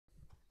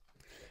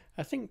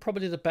I think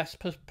probably the best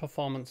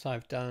performance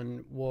I've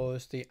done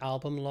was the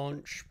album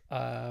launch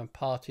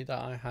party that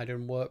I had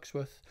in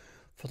Wirksworth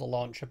for the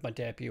launch of my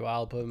debut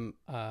album,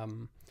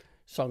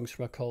 Songs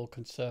from a Cold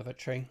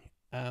Conservatory.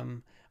 I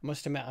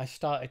must admit, I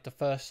started the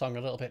first song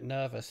a little bit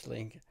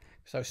nervously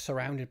because I was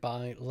surrounded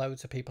by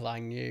loads of people I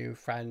knew,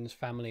 friends,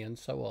 family, and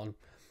so on.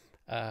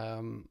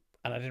 And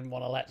I didn't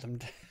want to let them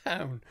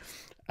down.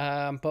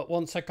 But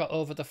once I got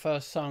over the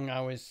first song,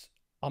 I was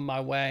on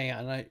my way.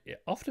 And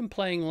often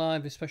playing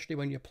live, especially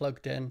when you're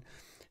plugged in,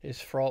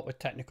 is fraught with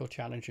technical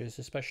challenges,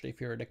 especially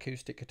if you're an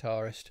acoustic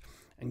guitarist.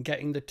 And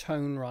getting the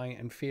tone right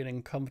and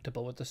feeling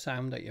comfortable with the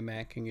sound that you're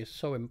making is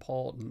so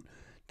important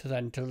to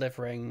then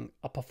delivering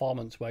a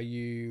performance where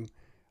you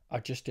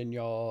are just in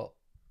your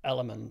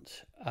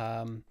element.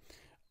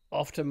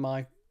 Often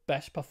my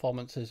best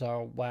performances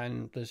are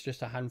when there's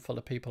just a handful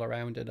of people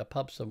around in a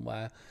pub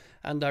somewhere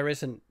and there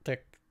isn't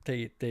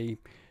the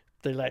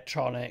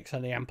electronics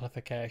and the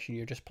amplification.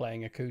 You're just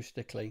playing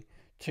acoustically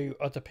to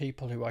other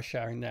people who are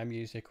sharing their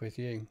music with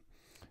you.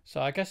 So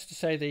I guess to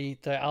say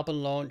the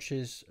album launch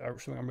is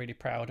something I'm really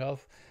proud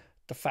of.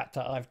 The fact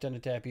that I've done a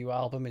debut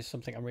album is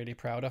something I'm really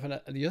proud of.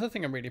 And the other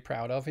thing I'm really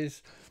proud of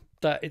is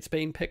that it's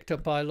been picked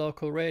up by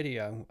local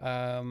radio.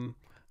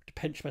 To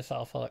pinch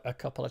myself a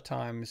couple of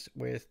times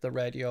with the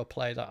radio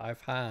play that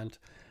I've had.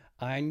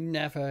 I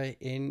never,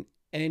 in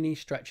any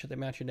stretch of the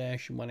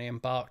imagination, when I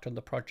embarked on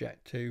the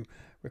project to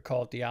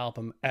record the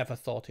album, ever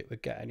thought it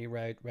would get any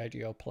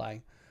radio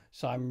play.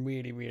 So I'm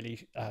really,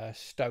 really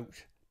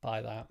stoked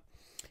by that.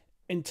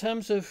 In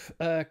terms of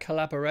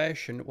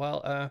collaboration,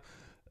 well,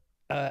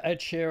 Ed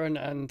Sheeran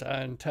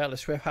and Taylor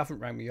Swift haven't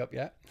rang me up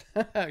yet.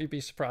 You'd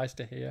be surprised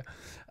to hear.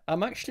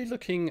 I'm actually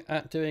looking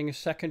at doing a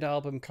second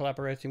album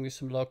collaborating with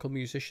some local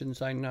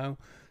musicians I know.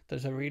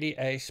 There's a really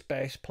ace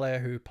bass player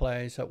who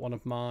plays at one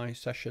of my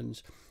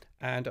sessions.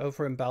 And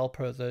over in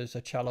Belper, there's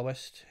a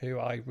celloist who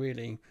I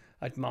really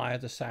admire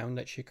the sound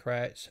that she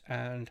creates.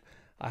 And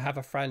I have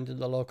a friend in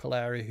the local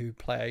area who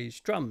plays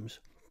drums.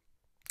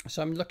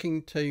 So I'm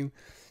looking to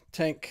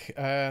take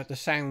the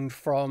sound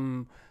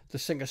from the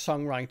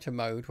singer-songwriter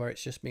mode, where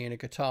it's just me and a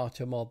guitar,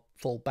 to a more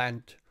full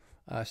band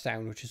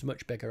sound, which is a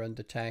much bigger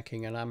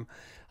undertaking. And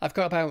I've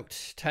got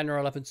about 10 or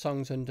 11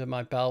 songs under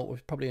my belt,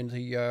 with probably another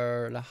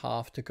year and a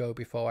half to go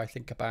before I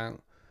think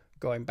about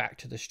going back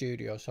to the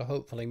studio. So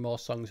hopefully more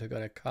songs are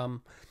going to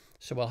come.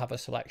 So we'll have a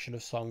selection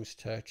of songs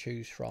to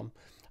choose from.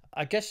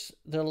 I guess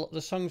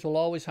the songs will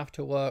always have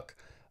to work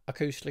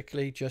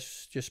acoustically,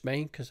 just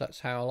me, because that's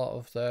how a lot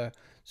of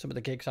some of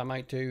the gigs I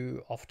might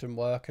do often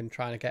work, and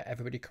trying to get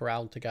everybody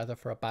corralled together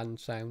for a band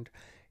sound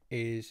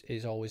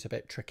is always a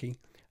bit tricky.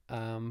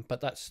 But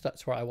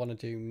that's what I want to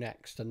do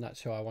next, and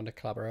that's who I want to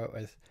collaborate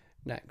with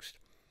next.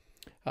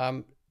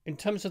 In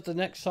terms of the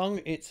next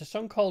song, it's a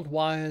song called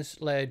Wires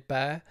Laid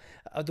Bare.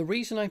 The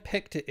reason I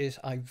picked it is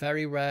I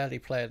very rarely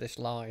play this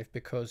live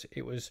because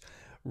it was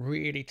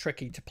really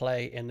tricky to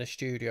play in the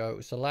studio. It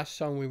was the last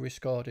song we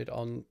recorded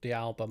on the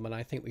album, and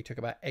I think we took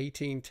about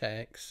 18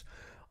 takes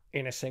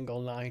in a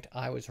single night.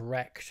 I was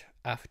wrecked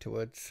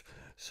afterwards.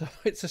 So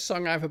it's a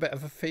song I have a bit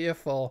of a fear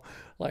for,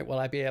 like, will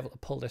I be able to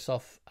pull this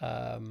off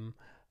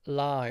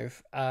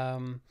live?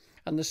 And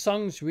the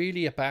song's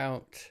really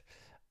about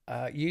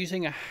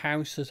using a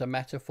house as a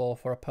metaphor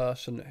for a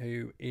person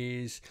who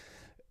is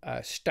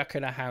stuck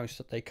in a house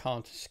that they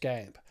can't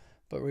escape.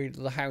 But really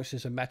the house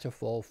is a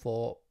metaphor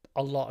for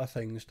a lot of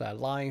things: their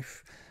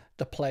life,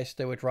 the place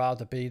they would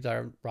rather be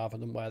there rather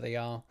than where they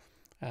are.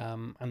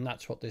 And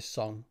that's what this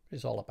song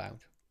is all about.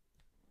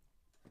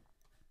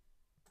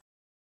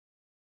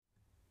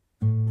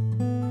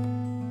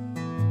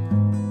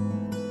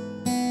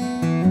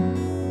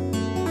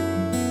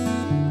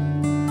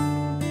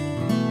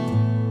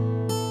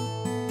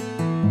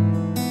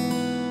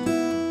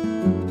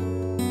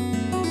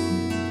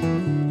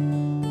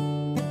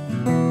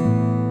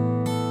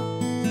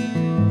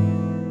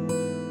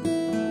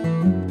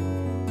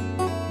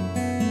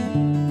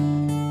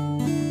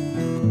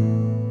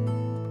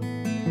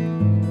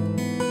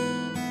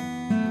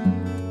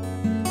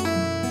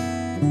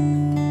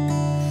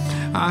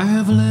 I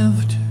have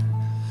lived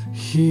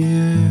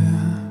here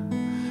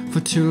for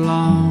too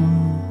long.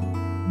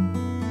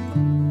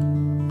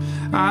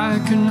 I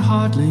can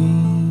hardly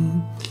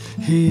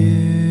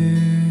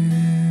hear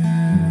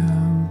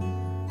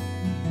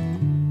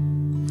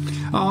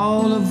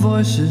all the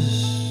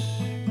voices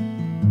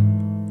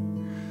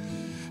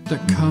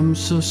that come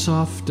so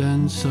soft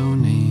and so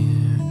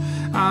near.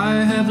 I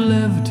have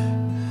lived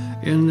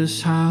in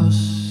this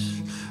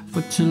house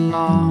for too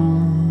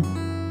long.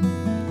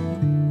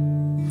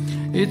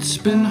 It's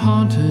been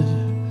haunted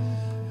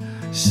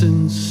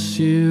since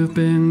you've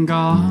been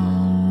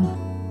gone.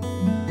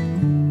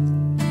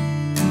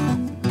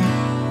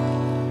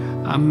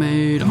 I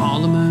made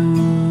all the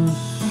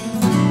moves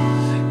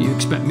you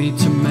expect me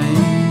to make.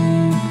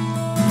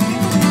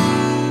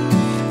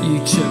 You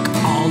took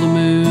all the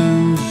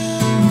moves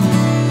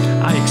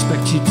I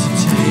expect you to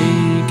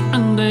take.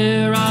 And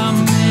there are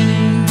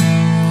many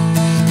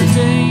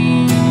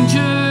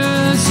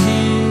dangers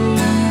here.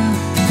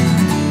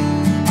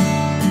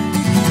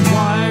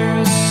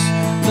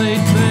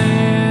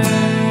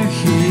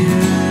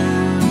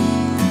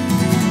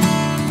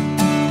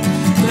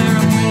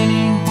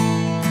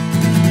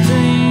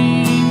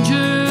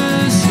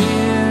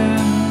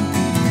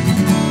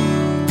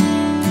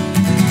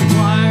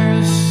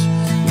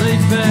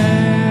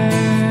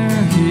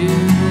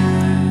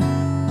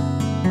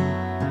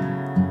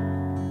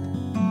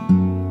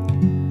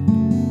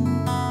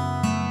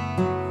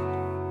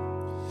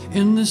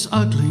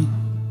 ugly.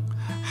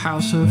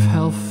 House of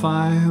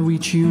hellfire, we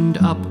tuned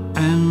up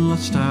and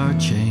lost our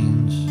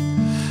chains.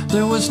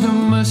 There was no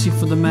mercy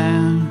for the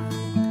man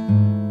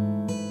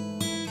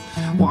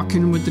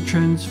walking with the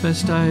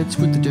transvestites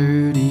with the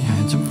dirty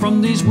hands. And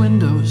from these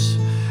windows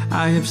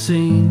I have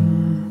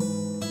seen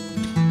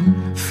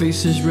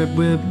faces red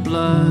with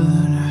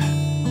blood,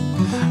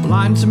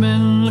 lines of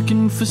men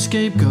looking for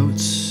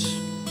scapegoats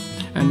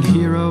and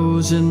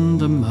heroes in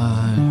the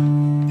mud.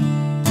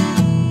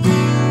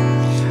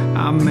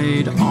 I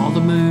made all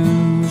the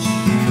moves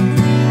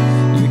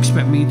you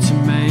expect me to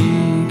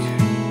make.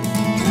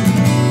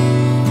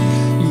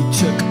 You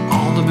took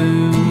all the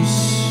moves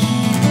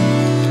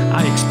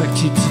I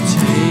expect you to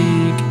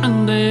take.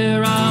 And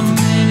there are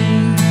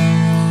many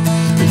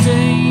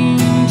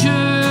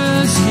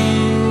dangers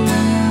here,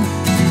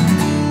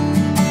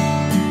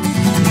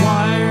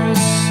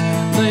 wires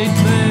laid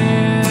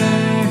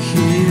bare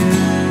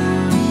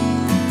here.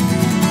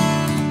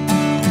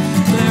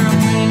 There are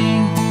many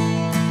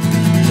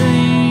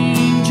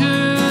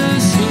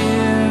dangers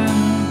here,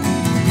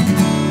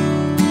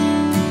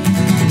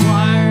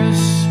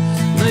 wires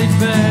laid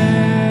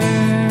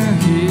bare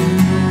here.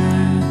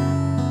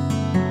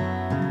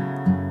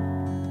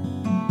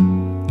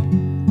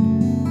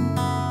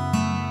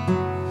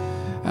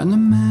 And the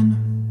man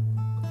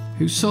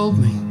who sold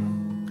me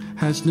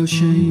has no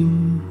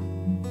shame,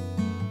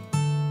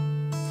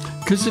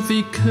 'cause if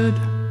he could,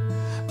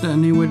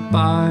 then he would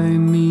buy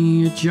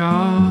me a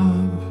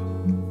job.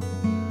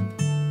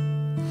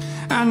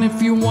 And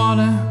if you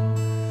wanna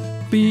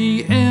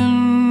be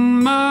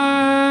in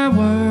my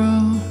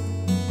world,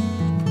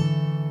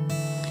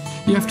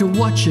 you have to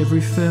watch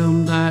every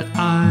film that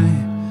I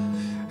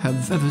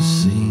have ever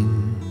seen.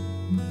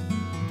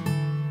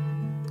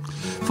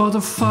 For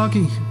the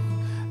foggy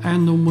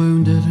and the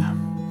wounded,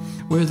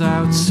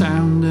 without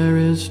sound there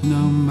is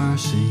no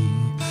mercy.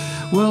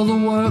 Will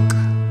the work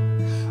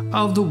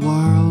of the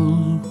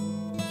world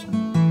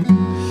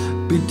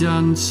be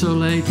done so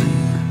lately?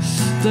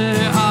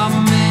 There are